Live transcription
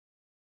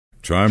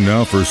Time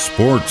now for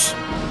sports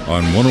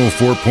on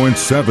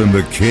 104.7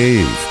 The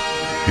Cave.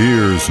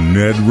 Here's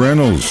Ned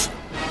Reynolds.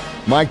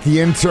 Mike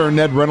the intern,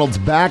 Ned Reynolds,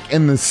 back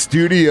in the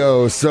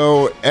studio.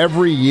 So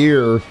every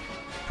year,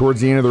 towards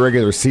the end of the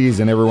regular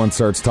season, everyone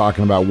starts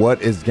talking about what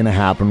is going to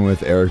happen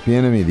with Eric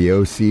Bieniemy, the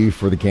OC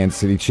for the Kansas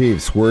City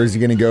Chiefs. Where is he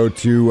going to go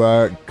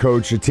to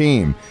coach a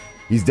team?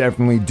 He's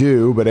definitely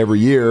due, but every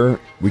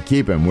year we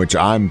keep him, which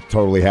I'm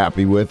totally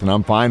happy with and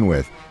I'm fine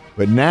with.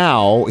 But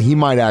now he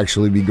might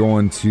actually be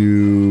going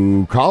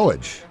to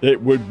college.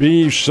 It would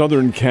be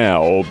Southern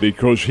Cal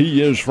because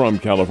he is from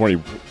California.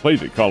 He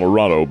played at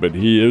Colorado, but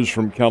he is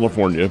from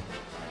California.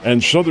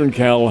 And Southern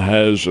Cal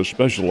has a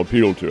special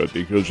appeal to it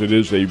because it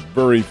is a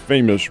very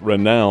famous,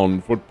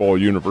 renowned football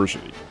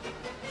university.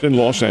 It's in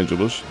Los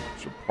Angeles.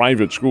 It's a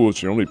private school. It's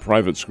the only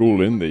private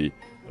school in the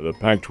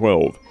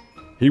Pac-12.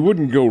 He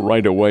wouldn't go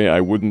right away,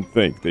 I wouldn't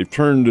think. They've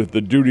turned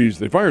the duties.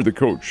 They fired the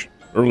coach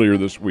earlier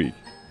this week,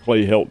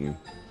 Clay Helton.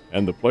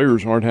 And the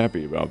players aren't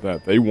happy about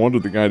that. They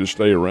wanted the guy to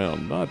stay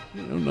around. Not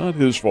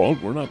his fault.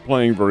 We're not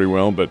playing very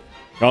well, but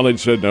college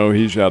said, no,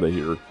 he's out of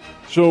here.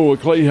 So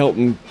Clay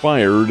Helton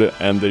fired,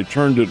 and they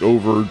turned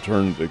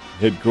the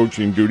head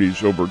coaching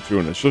duties over to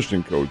an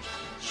assistant coach.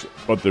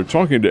 But they're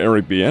talking to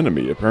Eric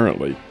Bieniemy,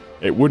 apparently.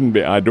 It wouldn't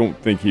be, I don't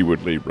think he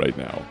would leave right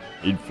now.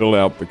 He'd fill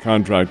out the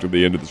contract at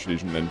the end of the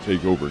season and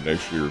take over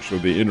next year. So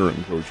the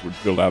interim coach would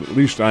fill out, at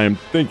least I am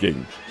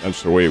thinking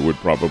that's the way it would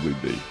probably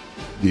be.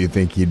 Do you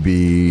think he'd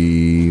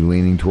be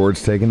leaning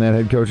towards taking that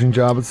head coaching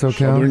job at SoCal?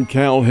 Southern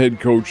Cal head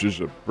coach is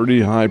a pretty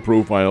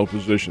high-profile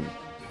position.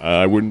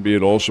 I wouldn't be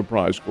at all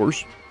surprised, of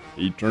course.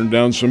 He turned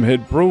down some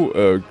head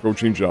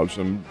coaching jobs,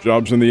 some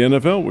jobs in the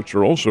NFL, which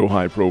are also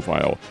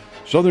high-profile.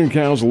 Southern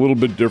Cal's a little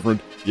bit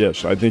different.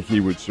 Yes, I think he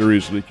would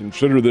seriously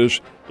consider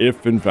this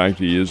if, in fact,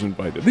 he is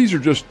invited. These are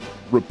just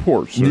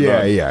reports.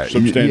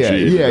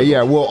 Substantiated.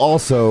 Yeah. Well,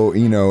 also,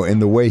 in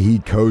the way he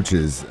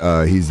coaches,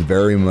 he's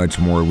very much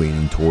more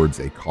leaning towards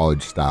a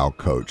college-style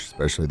coach,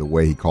 especially the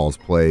way he calls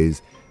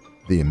plays,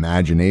 the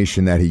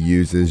imagination that he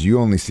uses. You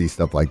only see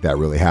stuff like that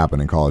really happen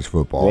in college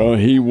football. Well,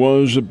 he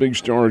was a big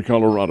star at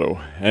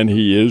Colorado, and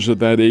he is at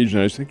that age,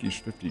 and I think he's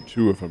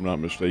 52, if I'm not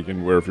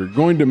mistaken, where if you're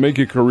going to make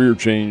a career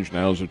change,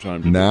 now's the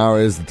time to do it. Now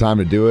is the time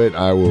to do it.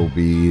 I will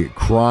be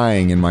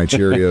crying in my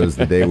Cheerios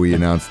the day we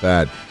announce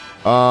that.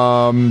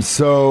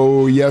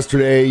 So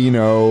yesterday, a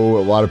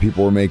lot of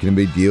people were making a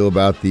big deal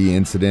about the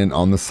incident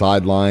on the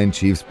sideline,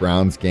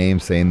 Chiefs-Browns game,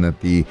 saying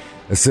that the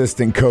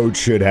assistant coach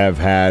should have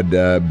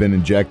been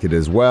ejected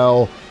as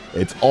well.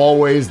 It's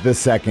always the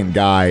second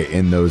guy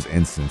in those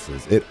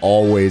instances. It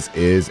always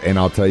is, and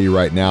I'll tell you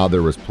right now,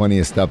 there was plenty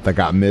of stuff that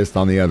got missed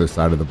on the other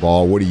side of the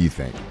ball. What do you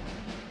think?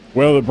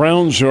 Well, the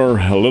Browns are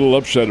a little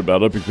upset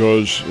about it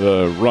because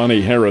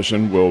Ronnie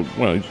Harrison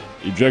he's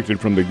ejected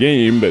from the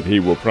game, but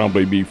he will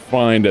probably be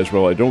fined as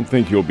well. I don't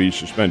think he'll be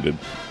suspended.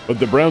 But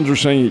the Browns are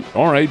saying,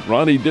 all right,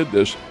 Ronnie did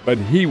this, but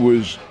he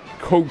was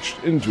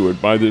coached into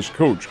it by this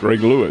coach, Greg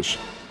Lewis.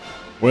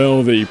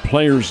 Well, the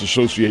Players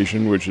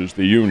Association, which is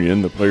the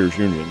union, the Players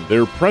Union,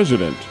 their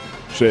president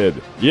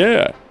said,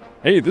 yeah,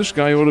 hey, this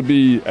guy ought to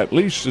be at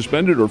least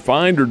suspended or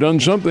fined or done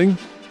something.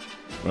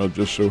 Well, it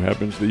just so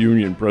happens the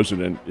union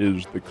president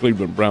is the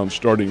Cleveland Browns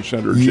starting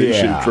center,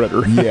 J.C.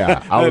 Tretter.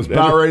 Yeah, I was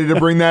about ready to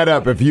bring that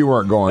up if you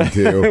weren't going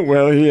to.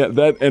 Well,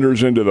 that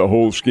enters into the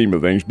whole scheme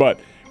of things, but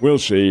we'll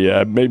see.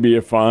 Maybe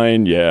a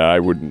fine. Yeah,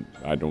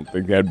 I don't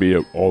think that'd be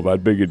all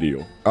that big a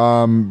deal.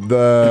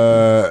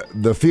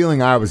 The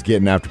feeling I was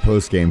getting after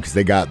postgame, because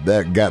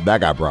that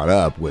got brought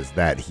up, was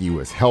that he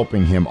was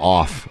helping him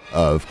off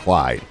of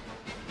Clyde,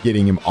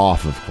 getting him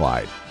off of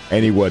Clyde.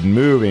 And he wasn't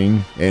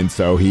moving, and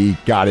so he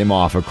got him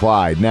off of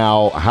Clyde.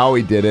 Now, how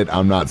he did it,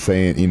 I'm not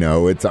saying,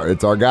 it's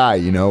our guy,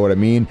 you know what I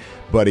mean?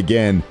 But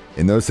again,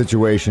 in those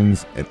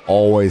situations, it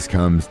always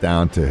comes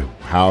down to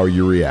how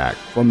you react.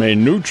 From a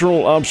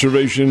neutral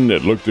observation,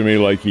 it looked to me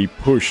like he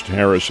pushed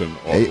Harrison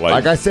off.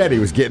 Like I said, he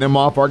was getting him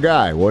off our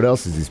guy. What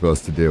else is he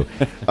supposed to do?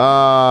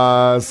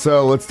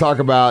 So let's talk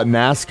about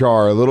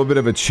NASCAR. A little bit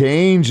of a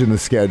change in the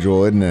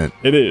schedule, isn't it?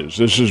 It is.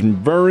 This is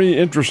very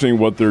interesting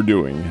what they're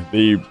doing.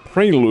 The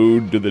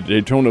prelude to the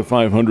Daytona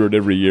 500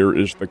 every year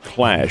is the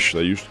Clash.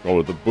 They used to call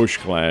it the Busch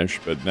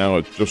Clash, but now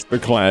it's just the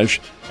Clash,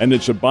 and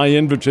it's a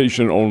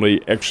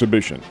by-invitation-only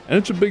exhibition. And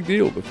it's a big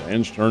deal. The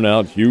fans turn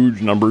out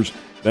huge numbers.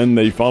 Then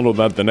they follow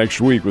that the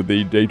next week with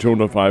the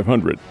Daytona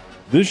 500.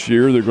 This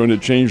year, they're going to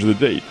change the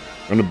date.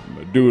 They're going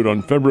to do it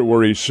on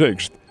February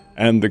 6th,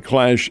 and the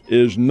Clash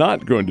is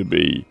not going to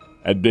be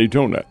at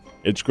Daytona.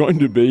 It's going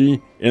to be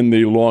in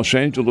the Los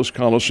Angeles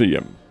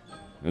Coliseum.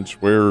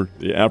 It's where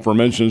the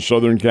aforementioned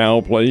Southern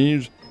Cal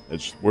plays.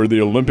 It's where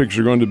the Olympics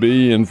are going to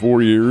be in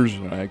 4 years,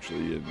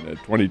 actually in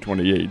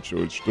 2028, so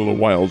it's still a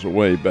whiles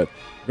away. But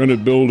we're going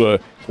to build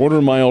a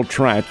quarter-mile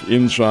track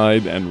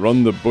inside and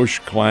run the Busch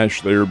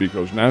Clash there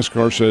because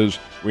NASCAR says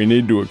we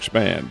need to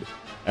expand.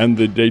 And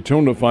the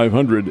Daytona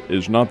 500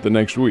 is not the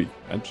next week.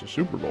 That's the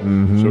Super Bowl.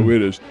 Mm-hmm. So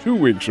it is 2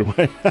 weeks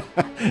away.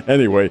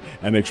 Anyway,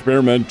 an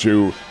experiment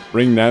to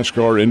bring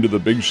NASCAR into the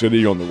big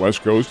city on the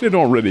West Coast. It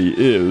already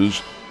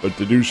is, but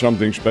to do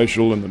something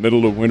special in the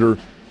middle of winter,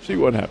 See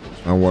what happens.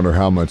 I wonder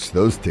how much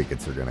those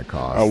tickets are going to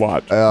cost. A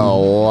lot. A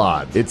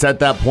lot. It's at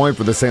that point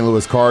for the St.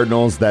 Louis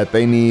Cardinals that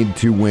they need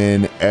to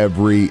win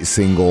every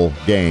single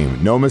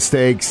game. No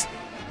mistakes.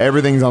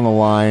 Everything's on the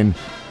line.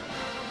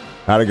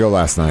 How'd it go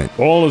last night?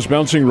 Ball is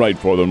bouncing right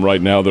for them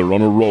right now. They're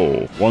on a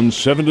roll. Won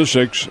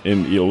 7-6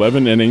 in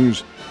 11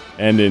 innings,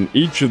 and in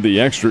each of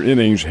the extra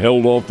innings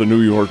held off the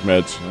New York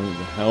Mets.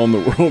 How in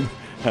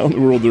the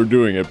world they're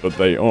doing it, but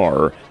they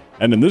are.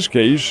 And in this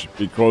case,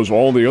 because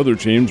all the other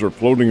teams are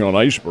floating on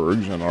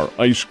icebergs and are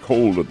ice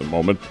cold at the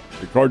moment,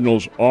 the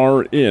Cardinals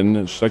are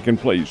in second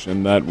place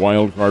in that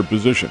wild card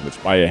position. It's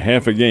by a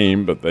half a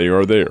game, but they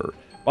are there.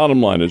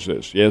 Bottom line is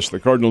this. Yes, the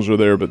Cardinals are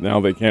there, but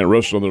now they can't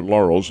rest on their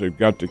laurels. They've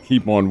got to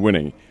keep on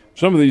winning.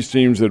 Some of these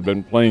teams that have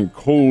been playing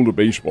cold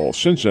baseball,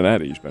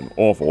 Cincinnati's been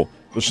awful.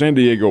 The San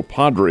Diego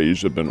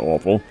Padres have been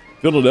awful.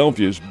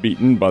 Philadelphia's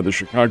beaten by the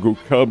Chicago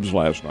Cubs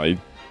last night.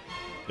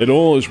 It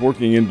all is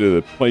working into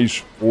the place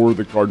for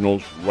the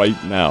Cardinals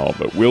right now,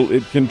 but will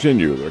it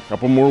continue? There are a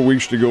couple more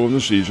weeks to go in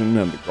the season,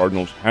 and the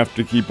Cardinals have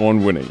to keep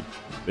on winning.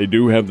 They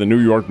do have the New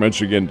York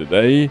Mets again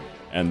today,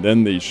 and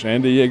then the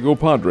San Diego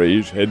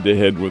Padres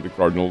head-to-head with the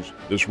Cardinals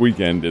this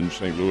weekend in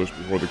St. Louis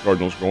before the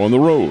Cardinals go on the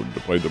road to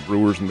play the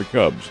Brewers and the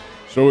Cubs.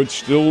 So it's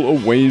still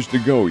a ways to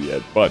go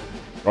yet, but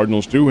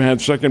Cardinals do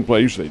have second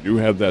place. They do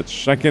have that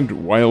second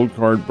wild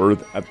card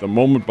berth at the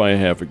moment by a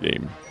half a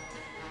game.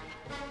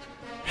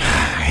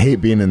 I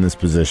hate being in this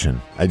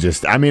position. I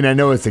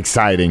know it's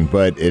exciting,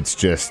 but it's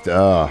just,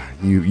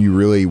 you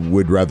really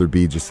would rather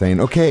be just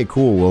saying, okay,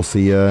 cool, we'll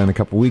see you in a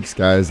couple weeks,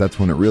 guys. That's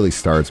when it really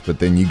starts. But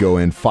then you go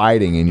in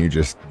fighting,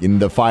 and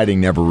the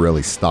fighting never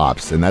really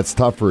stops. And that's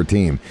tough for a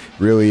team.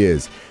 It really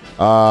is.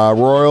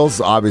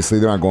 Royals, obviously,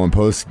 they're not going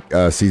post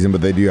season,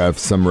 but they do have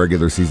some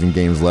regular season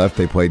games left.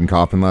 They played in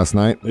Coffin last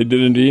night. They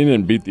did indeed,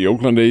 and beat the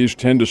Oakland A's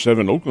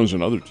 10-7. Oakland's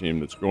another team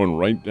that's going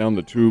right down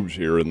the tubes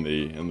here in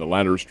the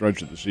latter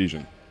stretch of the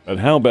season. But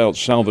how about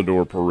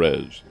Salvador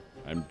Perez?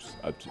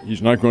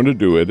 He's not going to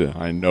do it,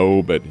 I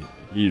know, but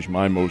he's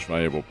my most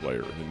valuable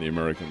player in the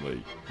American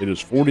League. Hit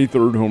his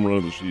 43rd home run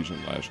of the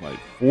season last night.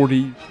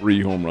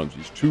 43 home runs.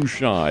 He's too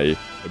shy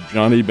of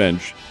Johnny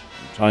Bench,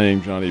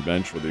 tying Johnny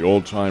Bench for the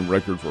all-time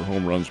record for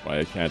home runs by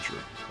a catcher.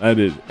 That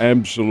is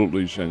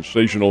absolutely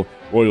sensational.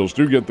 Royals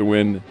do get the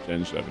win,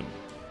 10-7.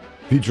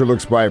 Future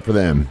looks bright for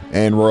them,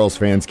 and Royals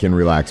fans can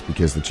relax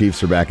because the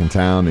Chiefs are back in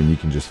town, and you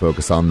can just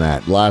focus on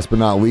that. Last but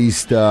not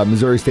least,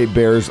 Missouri State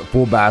Bears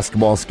full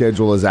basketball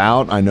schedule is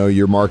out. I know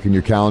you're marking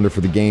your calendar for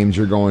the games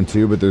you're going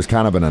to, but there's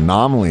kind of an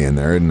anomaly in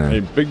there, isn't there?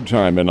 A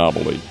big-time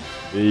anomaly.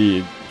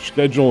 The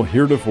schedule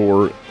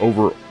heretofore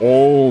over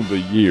all the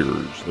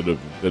years that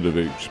have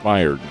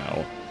expired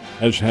now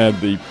has had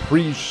the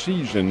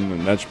preseason,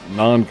 and that's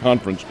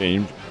non-conference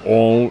games,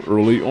 all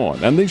early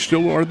on. And they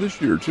still are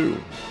this year,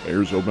 too.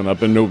 Bears open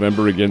up in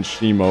November against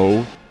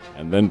SEMO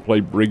and then play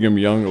Brigham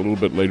Young a little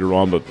bit later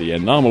on. But the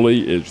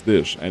anomaly is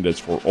this, and it's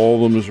for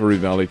all the Missouri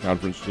Valley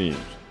Conference teams.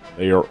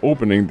 They are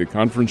opening the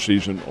conference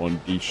season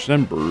on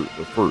December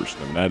the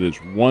 1st, and that is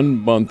 1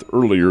 month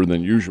earlier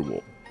than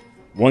usual.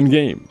 One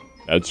game.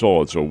 That's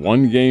all. It's a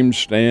one-game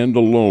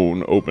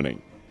stand-alone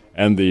opening.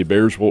 And the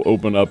Bears will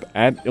open up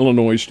at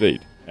Illinois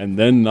State and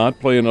then not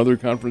play another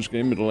conference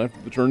game until after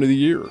the turn of the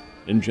year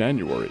in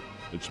January.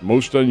 It's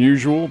most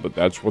unusual, but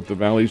that's what the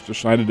Valley's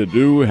decided to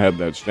do, have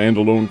that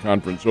standalone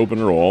conference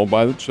opener all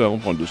by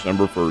itself on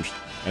December 1st,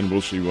 and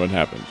we'll see what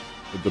happens.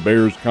 But the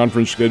Bears'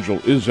 conference schedule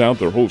is out.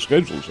 Their whole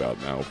schedule's out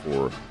now,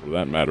 for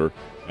that matter,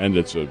 and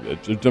it's a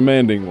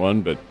demanding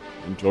one, but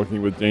in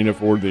talking with Dana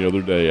Ford the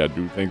other day, I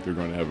do think they're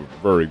going to have a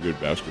very good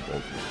basketball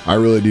team. I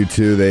really do,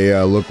 too. They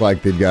look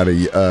like they've got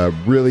a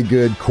really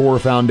good core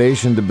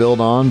foundation to build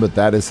on, but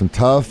that is some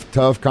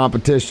tough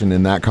competition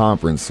in that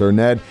conference. So,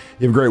 Ned,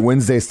 you have a great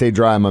Wednesday. Stay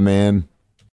dry, my man.